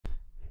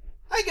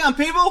Hey, gun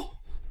people!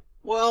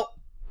 Well,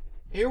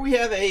 here we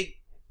have a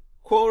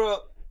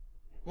quota.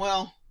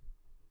 Well,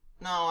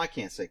 no, I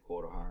can't say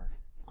quota hire.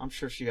 I'm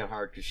sure she got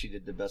hired because she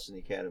did the best in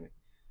the academy.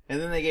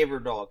 And then they gave her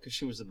a dog because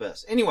she was the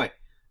best. Anyway,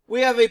 we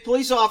have a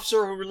police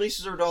officer who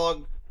releases her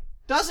dog.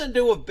 Doesn't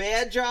do a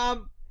bad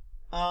job,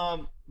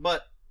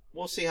 but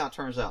we'll see how it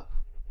turns out.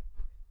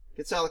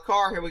 Gets out of the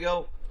car. Here we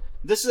go.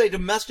 This is a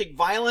domestic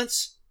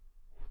violence.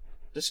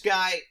 This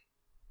guy,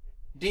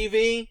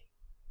 DV,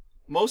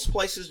 most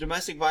places,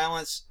 domestic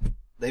violence,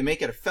 they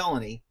make it a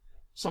felony.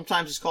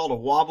 Sometimes it's called a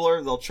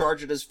wobbler. They'll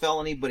charge it as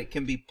felony, but it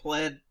can be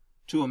pled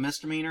to a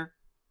misdemeanor.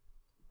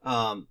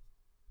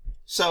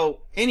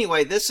 So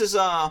anyway, this is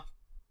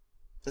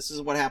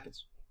what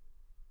happens.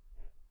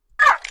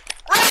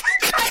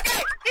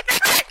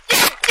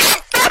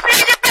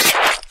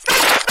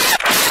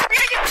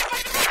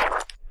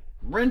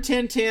 Ren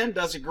 1010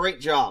 does a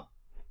great job.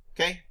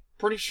 Okay?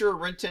 Pretty sure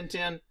Ren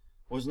 1010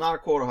 was not a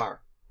quota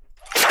hire.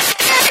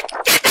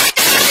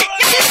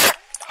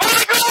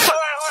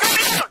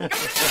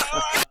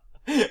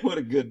 What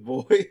a good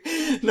boy.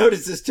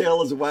 Notice his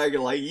tail is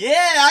wagging like,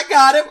 yeah, I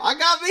got him. I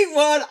got me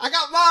one. I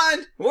got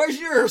mine. Where's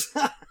yours?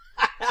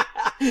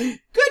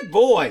 Good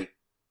boy.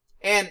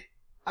 And,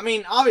 I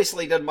mean,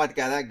 obviously he doesn't bite the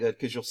guy that good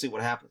because you'll see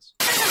what happens.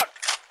 Get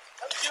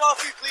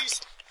off you,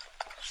 please.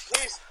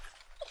 Please.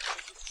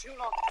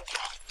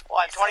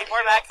 124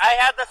 back. I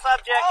have the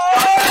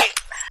subject.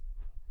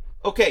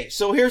 Okay,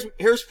 so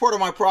here's part of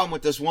my problem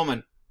with this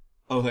woman.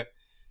 Okay.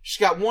 She's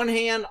got one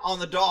hand on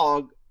the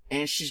dog,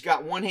 and she's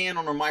got one hand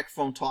on her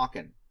microphone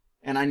talking.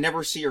 And I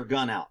never see her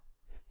gun out.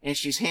 And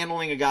she's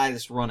handling a guy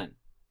that's running.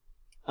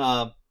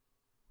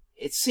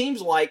 It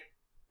seems like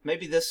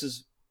maybe this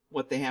is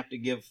what they have to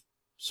give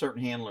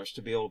certain handlers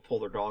to be able to pull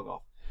their dog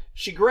off.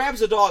 She grabs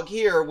the dog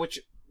here, which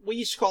we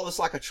used to call this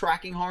like a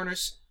tracking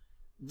harness.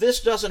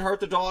 This doesn't hurt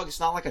the dog. It's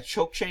not like a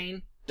choke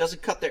chain.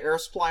 Doesn't cut the air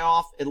supply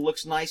off. It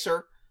looks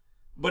nicer.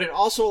 But it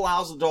also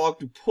allows the dog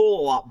to pull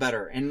a lot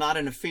better and not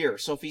interfere.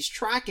 So if he's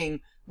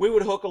tracking, we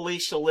would hook a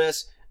leash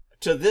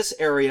to this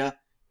area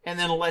and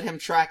then let him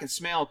track and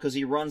smell because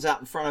he runs out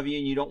in front of you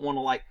and you don't want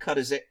to like cut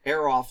his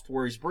air off to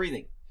where he's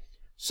breathing.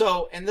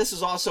 So, and this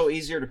is also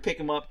easier to pick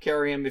him up,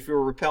 carry him if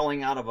you're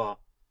rappelling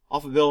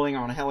off a building or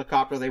on a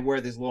helicopter. They wear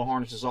these little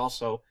harnesses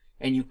also,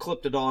 and you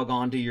clip the dog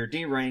onto your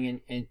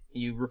D-ring and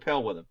you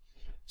rappel with him.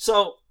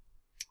 So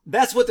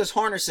that's what this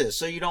harness is.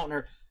 So you don't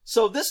hurt.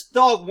 So this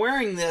dog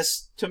wearing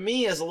this, to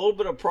me, is a little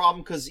bit of a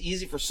problem because it's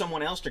easy for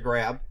someone else to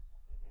grab.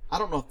 I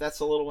don't know if that's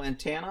a little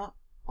antenna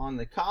on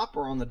the cop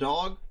or on the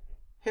dog.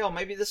 Hell,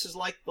 maybe this is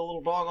like the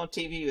little dog on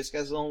TV. This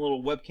guy's own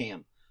little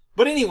webcam.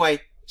 But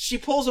anyway, she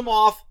pulls him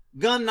off,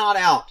 gun not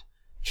out.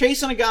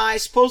 Chasing a guy,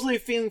 supposedly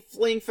a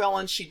fleeing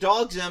felon. She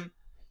dogs him.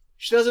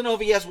 She doesn't know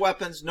if he has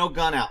weapons. No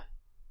gun out.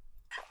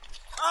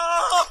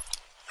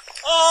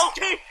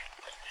 Okay.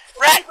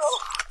 Right.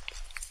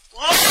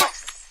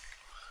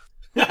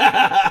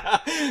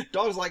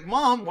 Dog's like,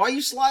 Mom, why are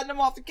you sliding him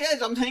off the cage?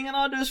 I'm hanging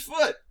onto his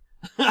foot.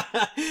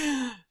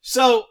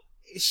 So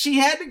she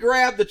had to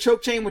grab the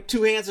choke chain with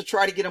two hands to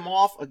try to get him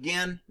off.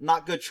 Again,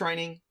 not good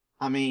training.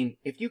 I mean,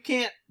 if you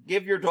can't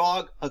give your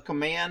dog a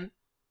command,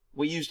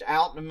 we used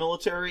out in the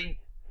military.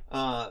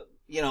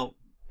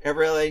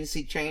 Every other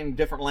agency changed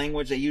different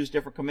language. They use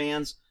different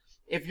commands.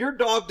 If your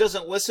dog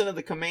doesn't listen to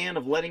the command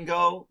of letting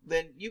go,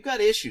 then you've got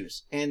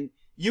issues. And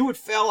you would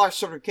fail our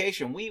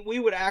certification. We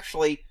would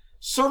actually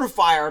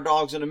certify our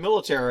dogs in the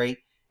military,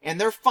 and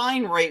their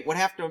fine rate would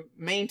have to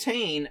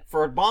maintain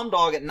for a bomb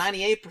dog at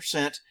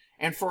 98%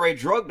 and for a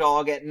drug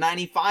dog at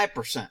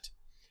 95%.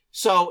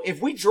 So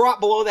if we drop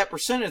below that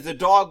percentage, the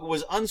dog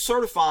was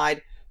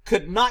uncertified,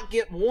 could not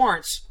get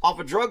warrants off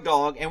a drug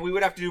dog, and we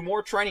would have to do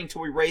more training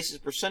until we raise his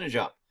percentage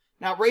up.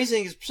 Now,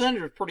 raising his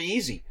percentage was pretty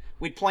easy.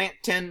 We'd plant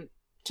 10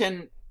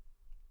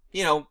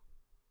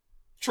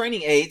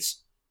 training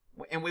aids,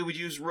 and we would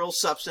use real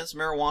substance,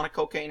 marijuana,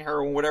 cocaine,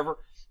 heroin, whatever,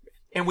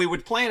 and we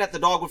would plant it, the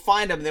dog would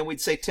find him, and then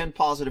we'd say 10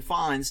 positive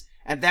finds,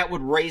 and that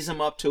would raise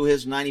him up to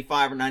his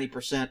 95 or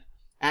 90%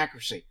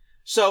 accuracy.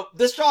 So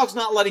this dog's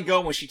not letting go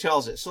when she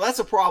tells it. So that's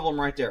a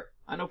problem right there.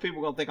 I know people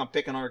are going to think I'm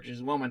picking on her. She's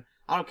a woman.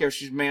 I don't care if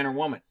she's a man or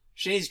woman.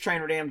 She needs to train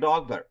her damn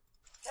dog better.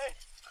 Hey.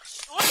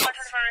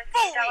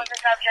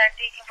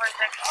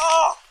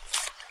 Oh.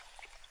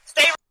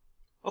 Stay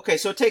Okay,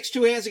 so it takes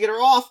two hands to get her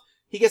off.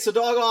 He gets the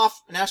dog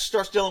off, and now she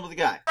starts dealing with the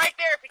guy. right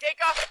there. If you take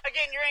off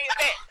again, you're going to get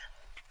bit.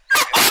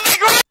 Oh my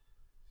God.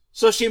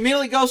 So she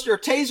immediately goes to her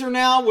taser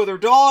now with her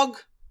dog.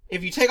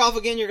 If you take off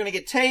again, you're going to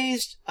get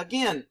tased.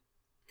 Again,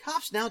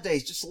 cops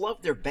nowadays just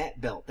love their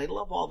bat belt. They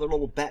love all their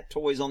little bat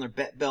toys on their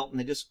bat belt, and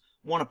they just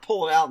want to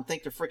pull it out and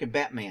think they're freaking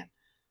Batman.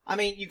 I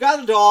mean, you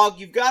got a dog.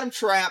 You've got him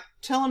trapped.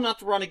 Tell him not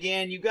to run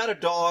again. You got a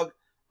dog.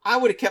 I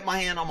would have kept my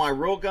hand on my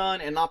real gun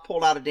and not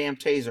pulled out a damn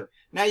taser.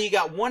 Now you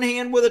got one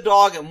hand with a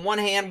dog and one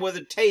hand with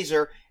a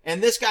taser,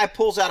 and this guy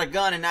pulls out a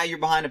gun, and now you're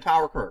behind a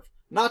power curve.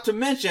 Not to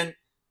mention,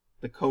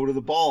 the code of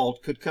the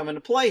bald could come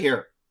into play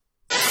here.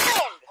 Get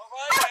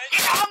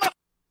on the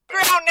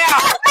ground now.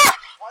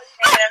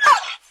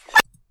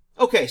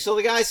 Okay, so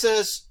the guy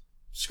says,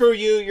 screw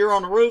you, you're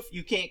on the roof,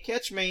 you can't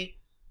catch me.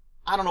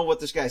 I don't know what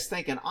this guy's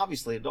thinking.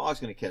 Obviously, the dog's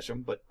going to catch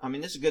him, but, I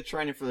mean, this is good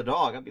training for the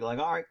dog. I'd be like,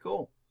 all right,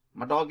 cool.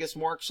 My dog gets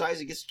more exercise,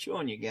 he gets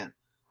chewing you again.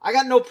 I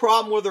got no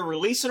problem with her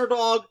releasing her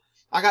dog.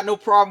 I got no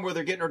problem with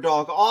her getting her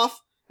dog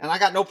off. And I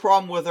got no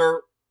problem with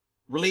her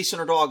releasing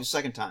her dog a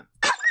second time.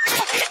 Get him!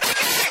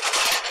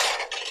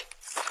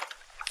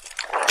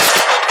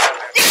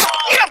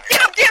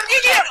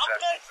 Get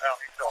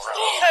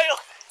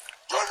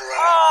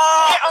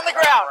on the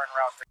ground!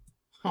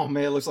 Oh,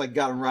 man, it looks like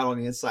got him right on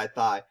the inside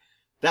thigh.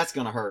 That's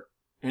going to hurt.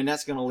 And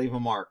that's going to leave a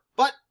mark.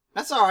 But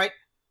that's all right.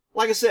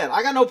 Like I said,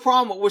 I got no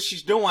problem with what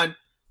she's doing.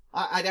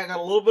 I got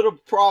a little bit of a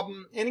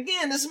problem. And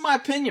again, this is my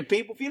opinion,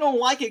 people. If you don't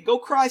like it, go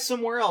cry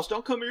somewhere else.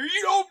 Don't come here.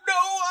 You don't know.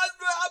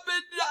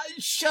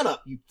 Shut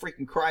up, you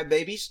freaking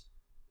crybabies.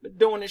 Been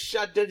doing this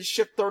shit. I did this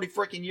shit 30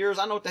 freaking years.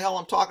 I know what the hell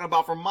I'm talking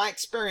about. From my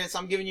experience,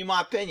 I'm giving you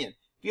my opinion.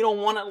 If you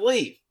don't want it,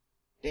 leave.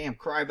 Damn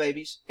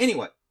crybabies.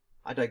 Anyway,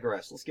 I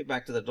digress. Let's get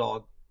back to the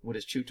dog with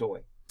his chew toy.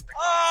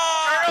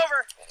 Turn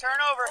over. Turn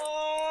over.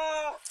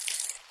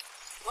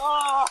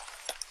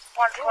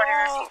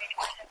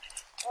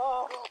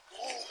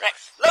 Right.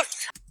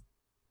 Loose.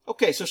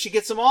 Okay, so she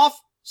gets him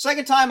off.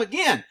 Second time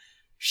again.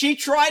 She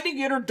tried to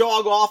get her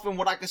dog off in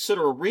what I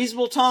consider a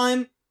reasonable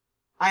time.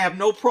 I have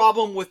no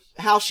problem with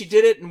how she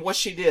did it and what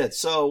she did.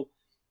 So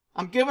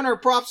I'm giving her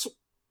props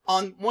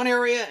on one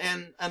area,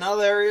 and in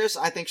other areas,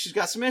 I think she's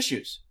got some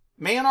issues.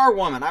 Man or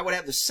woman, I would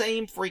have the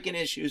same freaking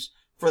issues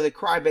for the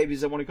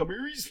crybabies that want to come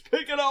here. He's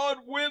picking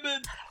on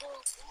women.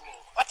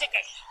 What's it?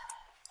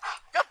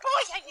 Good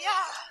boy,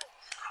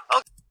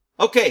 yeah.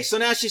 Okay, so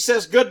now she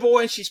says good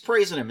boy and she's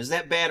praising him. Is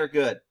that bad or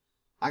good?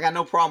 I got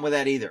no problem with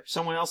that either.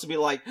 Someone else would be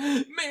like,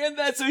 man,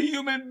 that's a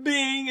human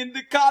being and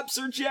the cops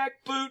are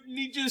jackboot and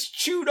he just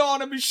chewed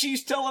on him and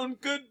she's telling him,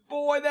 good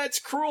boy, that's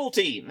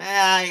cruelty. Nah,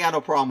 I ain't got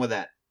no problem with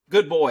that.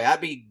 Good boy.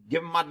 I'd be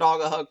giving my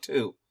dog a hug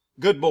too.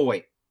 Good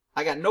boy.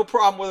 I got no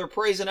problem with her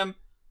praising him.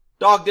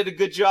 Dog did a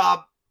good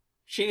job.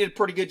 She did a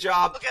pretty good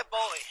job. Look at boy.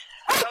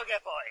 Look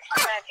at boy.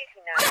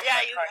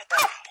 Yeah, you got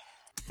that.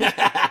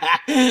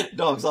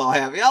 Dog's all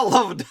happy. I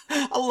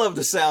love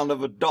the sound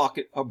of a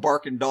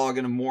barking dog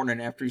in the morning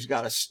after he's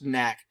got a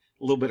snack,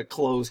 a little bit of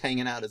clothes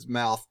hanging out his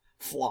mouth,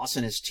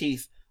 flossing his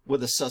teeth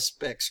with a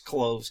suspect's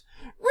clothes.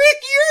 Rick,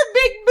 you're a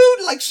big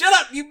boot. Like, shut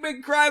up, you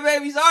big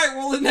crybabies. All right,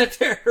 we'll end that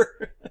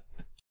there.